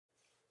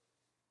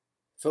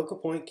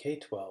FocalPoint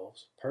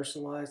K12's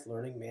personalized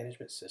learning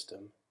management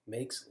system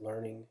makes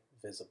learning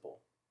visible.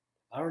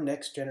 Our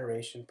next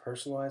generation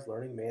personalized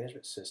learning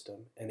management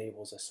system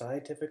enables a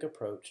scientific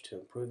approach to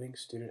improving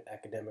student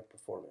academic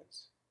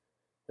performance.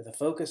 With a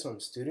focus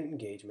on student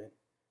engagement,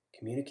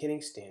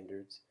 communicating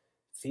standards,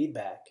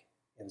 feedback,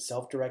 and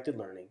self-directed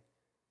learning,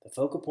 the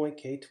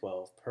FocalPoint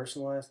K12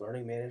 personalized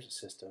learning management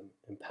system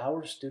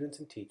empowers students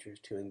and teachers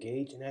to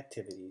engage in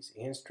activities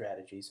and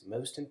strategies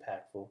most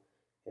impactful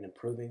in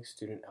improving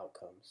student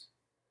outcomes.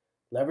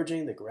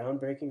 Leveraging the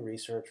groundbreaking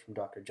research from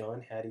Dr.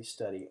 John Hattie's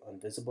study on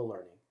visible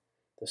learning,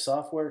 the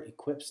software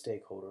equips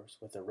stakeholders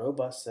with a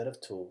robust set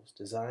of tools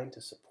designed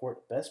to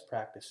support best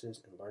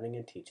practices in learning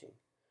and teaching,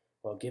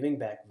 while giving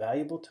back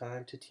valuable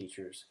time to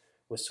teachers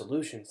with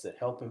solutions that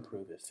help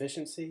improve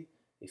efficiency,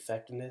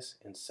 effectiveness,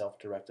 and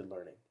self-directed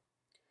learning.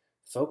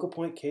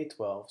 FocalPoint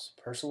K12's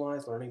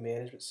personalized learning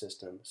management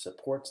system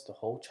supports the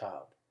whole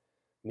child,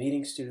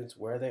 meeting students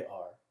where they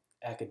are,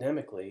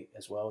 academically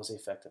as well as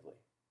effectively.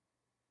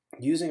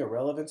 Using a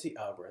relevancy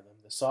algorithm,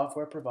 the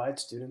software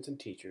provides students and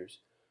teachers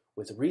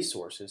with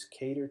resources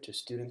catered to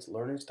students'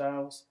 learning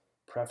styles,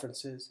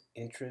 preferences,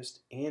 interests,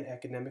 and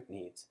academic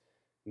needs,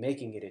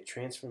 making it a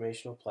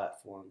transformational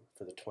platform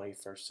for the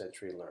 21st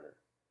century learner.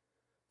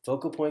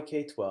 FocalPoint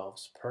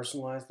K12's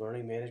personalized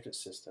learning management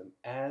system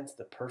adds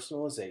the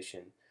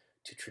personalization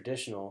to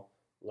traditional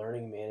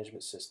learning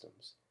management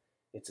systems.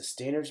 It's a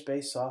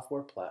standards-based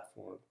software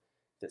platform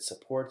that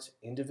supports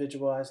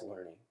individualized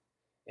learning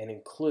and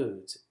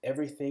includes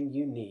everything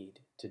you need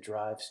to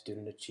drive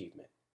student achievement.